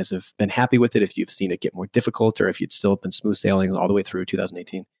 If you guys have been happy with it, if you've seen it get more difficult, or if you'd still been smooth sailing all the way through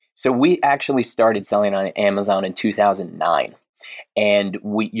 2018. So we actually started selling on Amazon in 2009. And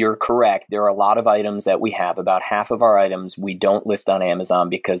you're correct. There are a lot of items that we have. About half of our items we don't list on Amazon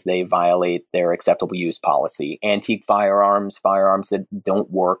because they violate their acceptable use policy. Antique firearms that don't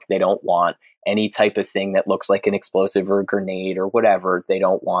work, they don't want. Any type of thing that looks like an explosive or a grenade or whatever, they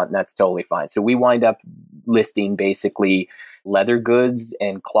don't want, and that's totally fine. So we wind up listing basically leather goods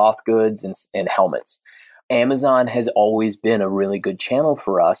and cloth goods and helmets. Amazon has always been a really good channel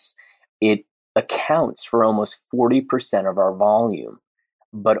for us. It accounts for almost 40% of our volume,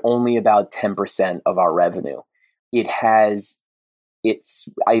 but only about 10% of our revenue. I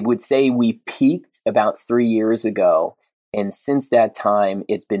would say we peaked about 3 years ago. And since that time,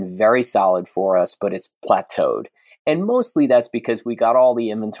 it's been very solid for us, but it's plateaued. And mostly that's because we got all the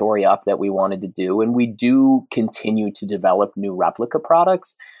inventory up that we wanted to do. And we do continue to develop new replica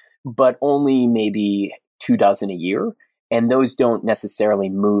products, but only maybe 24 a year. And those don't necessarily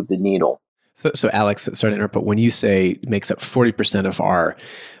move the needle. So Alex, sorry to interrupt, but when you say it makes up 40% of our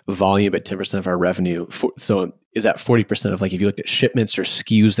volume but 10% of our revenue, so is that 40% of, like, if you looked at shipments or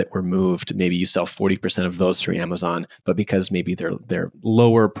SKUs that were moved, maybe you sell 40% of those through Amazon, but because maybe they're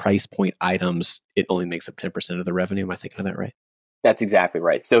lower price point items, it only makes up 10% of the revenue? Am I thinking of that right? That's exactly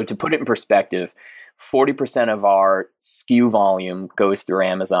right. So to put it in perspective, 40% of our SKU volume goes through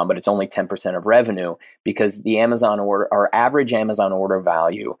Amazon, but it's only 10% of revenue because our average Amazon order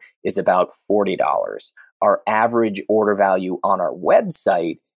value is about $40. Our average order value on our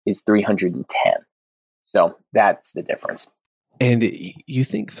website is $310. So that's the difference. And you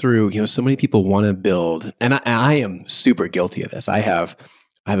think through, so many people want to build, and I am super guilty of this. I have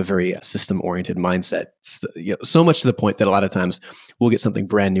I have a very system-oriented mindset. So much to the point that a lot of times we'll get something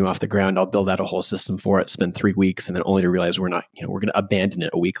brand new off the ground. I'll build out a whole system for it, spend 3 weeks, and then only to realize we're going to abandon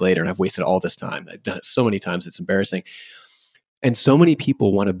it a week later, and I've wasted all this time. I've done it so many times, it's embarrassing. And so many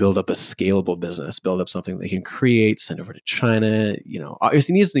people want to build up a scalable business, build up something they can create, send over to China.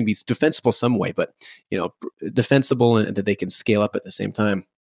 Obviously it needs to be defensible some way, but defensible and that they can scale up at the same time.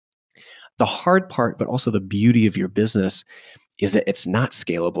 The hard part, but also the beauty of your business, is that it's not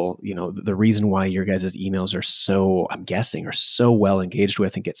scalable. The reason why your guys' emails are so, I'm guessing, are so well engaged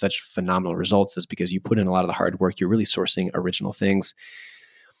with and get such phenomenal results is because you put in a lot of the hard work. You're really sourcing original things.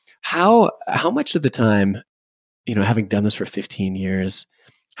 How much of the time, having done this for 15 years,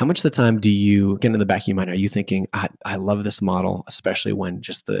 how much of the time do you get in the back of your mind, are you thinking, I love this model, especially when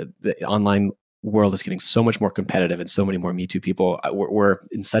just the online world is getting so much more competitive and so many more Me Too people, we're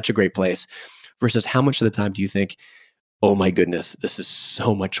in such a great place, versus how much of the time do you think, oh my goodness, this is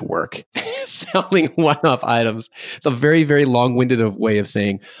so much work selling one-off items? It's a very, very long-winded way of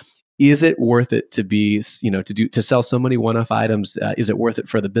saying, is it worth it to sell so many one-off items? Is it worth it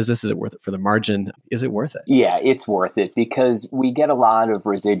for the business? Is it worth it for the margin? Is it worth it? Yeah, it's worth it because we get a lot of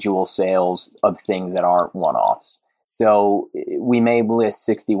residual sales of things that aren't one-offs. So we may list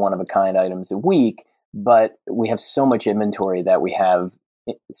 60 one-of-a-kind items a week, but we have so much inventory that we have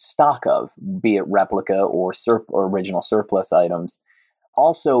stock of, be it replica or original surplus items.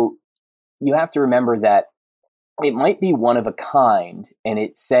 Also, you have to remember that it might be one of a kind, and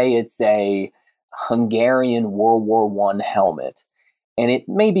it's a Hungarian World War I helmet, and it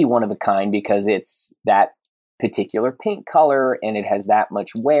may be one of a kind because it's that particular paint color and it has that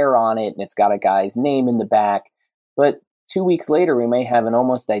much wear on it, and it's got a guy's name in the back. But 2 weeks later, we may have an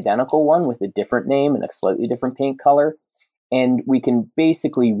almost identical one with a different name and a slightly different paint color. And we can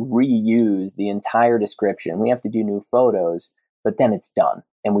basically reuse the entire description. We have to do new photos, but then it's done.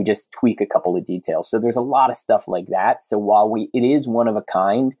 And we just tweak a couple of details. So there's a lot of stuff like that. So while it is one of a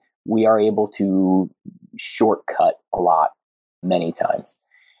kind, we are able to shortcut a lot many times.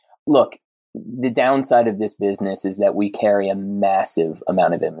 Look, the downside of this business is that we carry a massive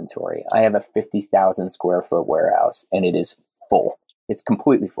amount of inventory. I have a 50,000 square foot warehouse and it is full. It's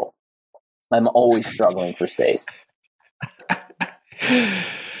completely full. I'm always struggling for space.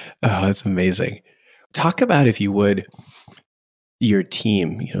 Oh, that's amazing. Talk about, if you would, your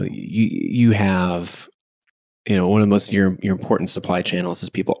team. You have, one of the most your important supply channels is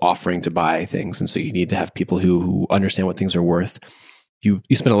people offering to buy things, and so you need to have people who understand what things are worth. You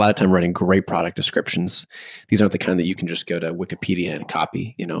spend a lot of time writing great product descriptions. These aren't the kind that you can just go to Wikipedia and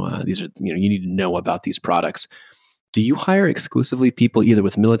copy. These are, you need to know about these products. Do you hire exclusively people either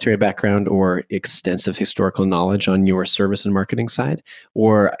with military background or extensive historical knowledge on your service and marketing side?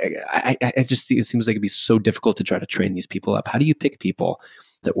 Or it seems like it'd be so difficult to try to train these people up. How do you pick people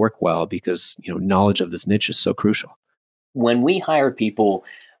that work well? Because, knowledge of this niche is so crucial. When we hire people,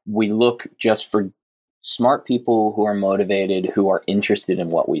 we look just for smart people who are motivated, who are interested in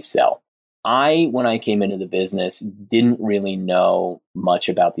what we sell. When I came into the business, didn't really know much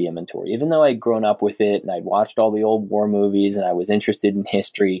about the inventory. Even though I'd grown up with it and I'd watched all the old war movies and I was interested in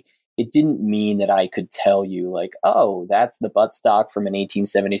history, it didn't mean that I could tell you like, oh, that's the buttstock from an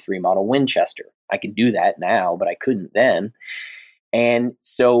 1873 model Winchester. I can do that now, but I couldn't then. And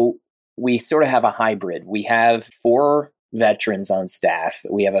so we sort of have a hybrid. We have 4 veterans on staff.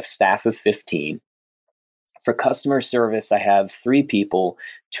 We have a staff of 15. For customer service, I have 3 people,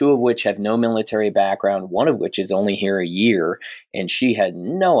 2 of which have no military background, 1 of which is only here a year, and she had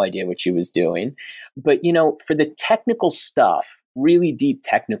no idea what she was doing. But, for the technical stuff, really deep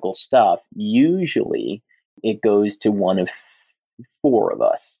technical stuff, usually it goes to one of 4 of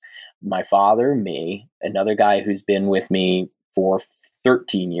us. My father, me, another guy who's been with me for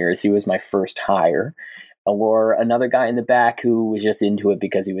 13 years. He was my first hire. Or another guy in the back who was just into it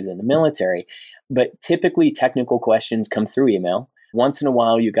because he was in the military. But typically technical questions come through email. Once in a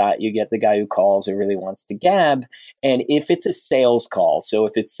while you get the guy who calls who really wants to gab. And if it's a sales call, so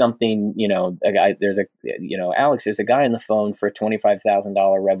if it's something, Alex, there's a guy on the phone for a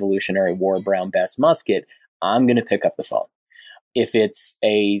 $25,000 Revolutionary War Brown Bess musket, I'm going to pick up the phone. If it's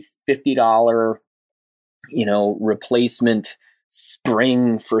a $50, replacement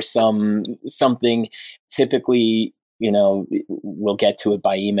spring for something, typically, we'll get to it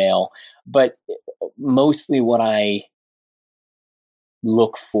by email. But mostly what I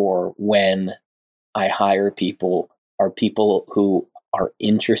look for when I hire people are people who are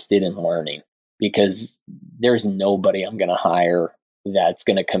interested in learning, because there's nobody I'm going to hire that's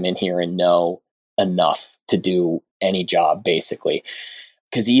going to come in here and know enough to do any job, basically.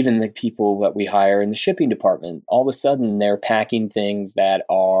 Because even the people that we hire in the shipping department, all of a sudden they're packing things that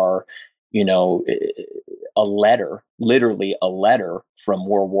are, a letter, literally a letter from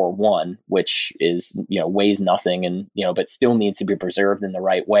World War I, which is, weighs nothing and, but still needs to be preserved in the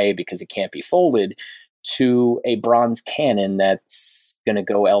right way because it can't be folded, to a bronze cannon that's going to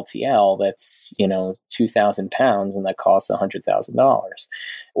go LTL that's, 2,000 pounds and that costs $100,000.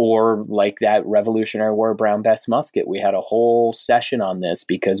 Or like that Revolutionary War Brown Bess musket. We had a whole session on this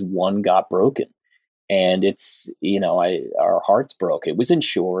because one got broken. And it's, our hearts broke. It was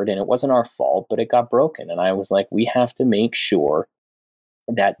insured and it wasn't our fault, but it got broken. And I was like, we have to make sure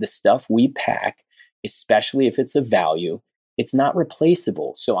that the stuff we pack, especially if it's of value, it's not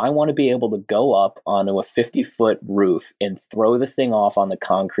replaceable. So I want to be able to go up onto a 50-foot roof and throw the thing off on the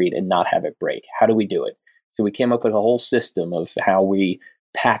concrete and not have it break. How do we do it? So we came up with a whole system of how we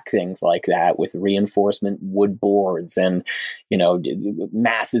pack things like that with reinforcement wood boards and,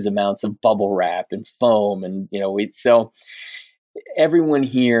 massive amounts of bubble wrap and foam. And, so everyone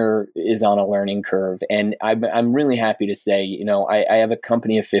here is on a learning curve. And I'm really happy to say, I have a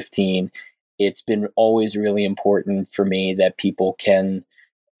company of 15. It's been always really important for me that people can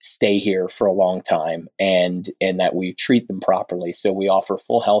stay here for a long time and that we treat them properly. So we offer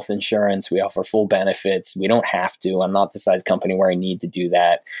full health insurance. We offer full benefits. We don't have to. I'm not the size company where I need to do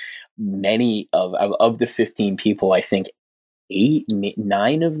that. Many of the 15 people, I think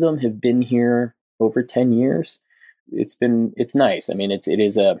 9 of them have been here over 10 years. It's nice. I mean, it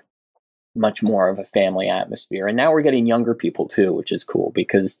is a much more of a family atmosphere. And now we're getting younger people too, which is cool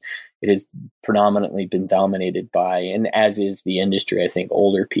because it has predominantly been dominated by, and as is the industry, I think,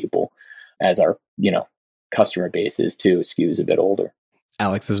 older people, as our, customer base is too, skews a bit older.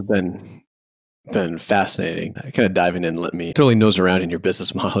 Alex, has been fascinating. Kind of diving in, let me totally nose around in your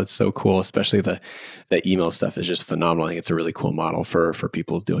business model. It's so cool, especially the email stuff is just phenomenal. I think it's a really cool model for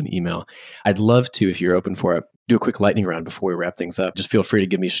people doing email. I'd love to, if you're open for it, do a quick lightning round before we wrap things up. Just feel free to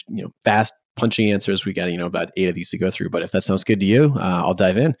give me, fast, punchy answers. We got, about 8 of these to go through, but if that sounds good to you, I'll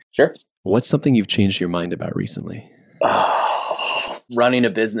dive in. Sure. What's something you've changed your mind about recently? Running a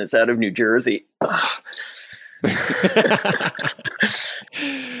business out of New Jersey.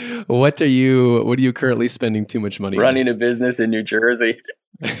 What are you currently spending too much money on? Running a business in New Jersey.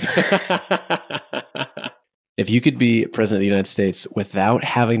 If you could be president of the United States without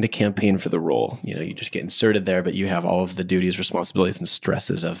having to campaign for the role, you just get inserted there, but you have all of the duties, responsibilities, and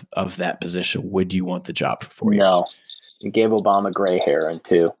stresses of that position, would you want the job for 4 years? No. It gave Obama gray hair and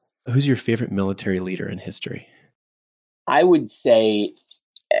 2. Who's your favorite military leader in history? I would say,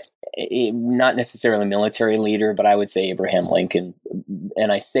 not necessarily military leader, but I would say Abraham Lincoln.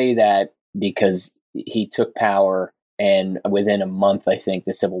 And I say that because he took power and within a month, I think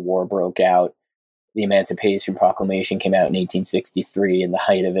the Civil War broke out. The Emancipation Proclamation came out in 1863. In the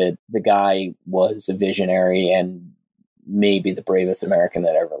height of it, the guy was a visionary and maybe the bravest American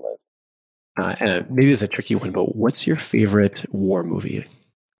that ever lived. And maybe it's a tricky one, but what's your favorite war movie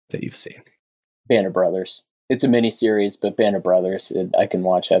that you've seen? Band of Brothers. It's a miniseries, but Band of Brothers, I can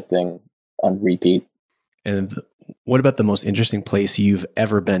watch that thing on repeat. And what about the most interesting place you've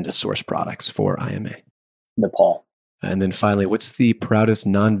ever been to source products for IMA? Nepal. And then finally, what's the proudest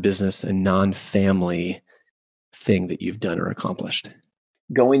non-business and non-family thing that you've done or accomplished?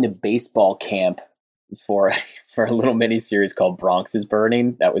 Going to baseball camp for a little mini series called Bronx is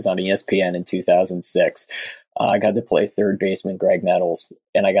Burning. That was on ESPN in 2006. I got to play third baseman Greg Nettles,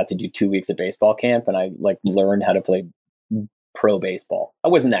 and I got to do 2 weeks of baseball camp, and I learned how to play pro baseball. I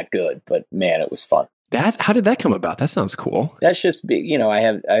wasn't that good, but man, it was fun. How did that come about? That sounds cool. That's just, I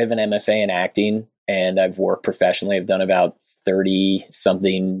have an MFA in acting, and I've worked professionally. I've done about 30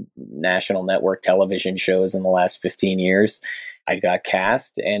 something national network television shows in the last 15 years. I got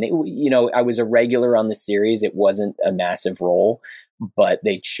cast, and I was a regular on the series. It wasn't a massive role, but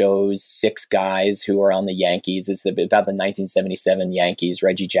they chose 6 guys who are on the Yankees. It's about the 1977 Yankees,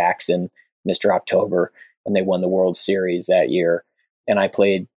 Reggie Jackson, Mr. October, and they won the World Series that year. And I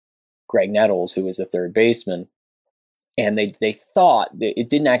played Greg Nettles, who was the third baseman. And they thought, it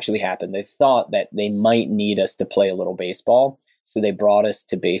didn't actually happen. They thought that they might need us to play a little baseball. So they brought us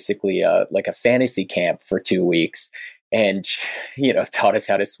to basically a fantasy camp for 2 weeks. And, taught us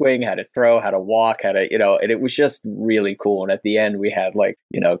how to swing, how to throw, how to walk, and it was just really cool. And at the end, we had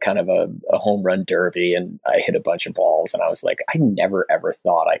kind of a home run derby, and I hit a bunch of balls. And I was like, I never, ever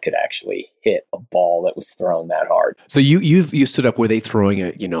thought I could actually hit a ball that was thrown that hard. So you stood up, were they throwing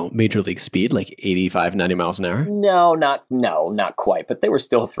at, major league speed, like 85, 90 miles an hour? No, not quite, but they were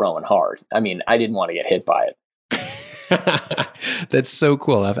still throwing hard. I mean, I didn't want to get hit by it. That's so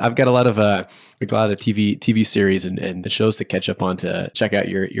cool. I've got a lot of TV series and the shows to catch up on to check out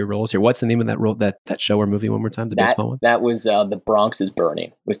your roles here. What's the name of that role, that show or movie one more time? The baseball one? That was The Bronx is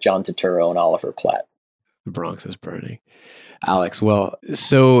Burning with John Turturro and Oliver Platt. The Bronx is Burning. Alex, well,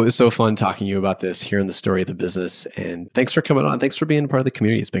 so fun talking to you about this, hearing the story of the business, and thanks for coming on. Thanks for being a part of the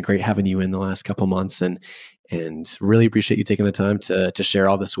community. It's been great having you in the last couple of months, and really appreciate you taking the time to share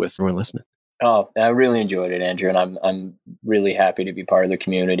all this with everyone listening. Oh, I really enjoyed it, Andrew, and I'm really happy to be part of the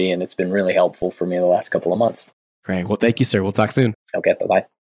community, and it's been really helpful for me the last couple of months. Great. Well, thank you, sir. We'll talk soon. Okay, bye-bye.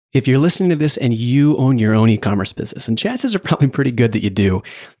 If you're listening to this and you own your own e-commerce business, and chances are probably pretty good that you do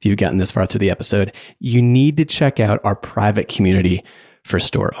if you've gotten this far through the episode, you need to check out our private community for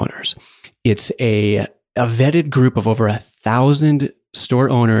store owners. It's a vetted group of over 1,000 store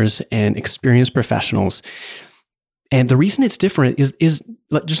owners and experienced professionals. And the reason it's different is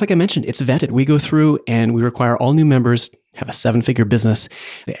just like I mentioned, it's vetted. We go through and we require all new members have a 7-figure business.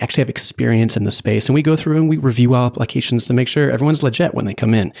 They actually have experience in the space. And we go through and we review our applications to make sure everyone's legit when they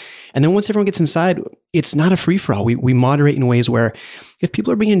come in. And then once everyone gets inside, it's not a free-for-all. We moderate in ways where if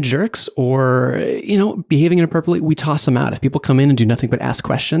people are being jerks or, behaving inappropriately, we toss them out. If people come in and do nothing but ask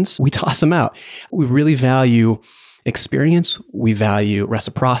questions, we toss them out. We really value experience. We value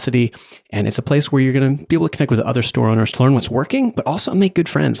reciprocity. And it's a place where you're going to be able to connect with other store owners to learn what's working, but also make good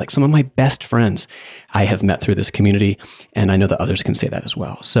friends. Like some of my best friends I have met through this community. And I know that others can say that as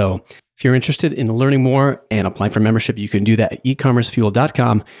well. So if you're interested in learning more and applying for membership, you can do that at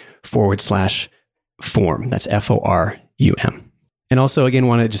ecommercefuel.com/form. That's FORUM. And also, again,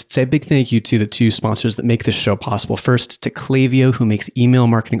 want to just say a big thank you to the 2 sponsors that make this show possible. First, to Klaviyo, who makes email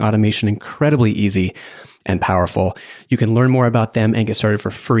marketing automation incredibly easy and powerful. You can learn more about them and get started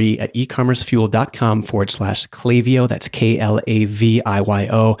for free at ecommercefuel.com/Klaviyo. That's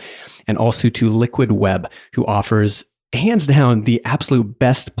KLAVIYO. And also to Liquid Web, who offers hands down the absolute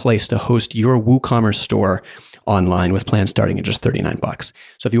best place to host your WooCommerce store online with plans starting at just $39.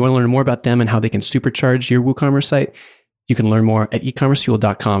 So if you want to learn more about them and how they can supercharge your WooCommerce site, you can learn more at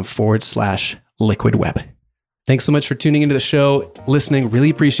ecommercefuel.com/Liquid Web. Thanks so much for tuning into the show, listening. Really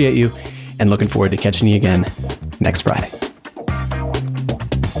appreciate you, and looking forward to catching you again next Friday.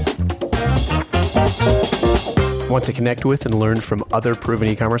 Want to connect with and learn from other proven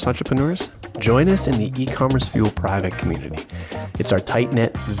e-commerce entrepreneurs? Join us in the E-commerce Fuel private community. It's our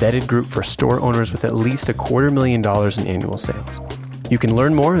tight-knit, vetted group for store owners with at least $250,000 in annual sales. You can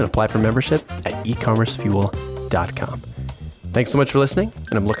learn more and apply for membership at ecommercefuel.com. Thanks so much for listening,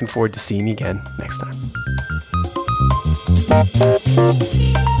 and I'm looking forward to seeing you again next time.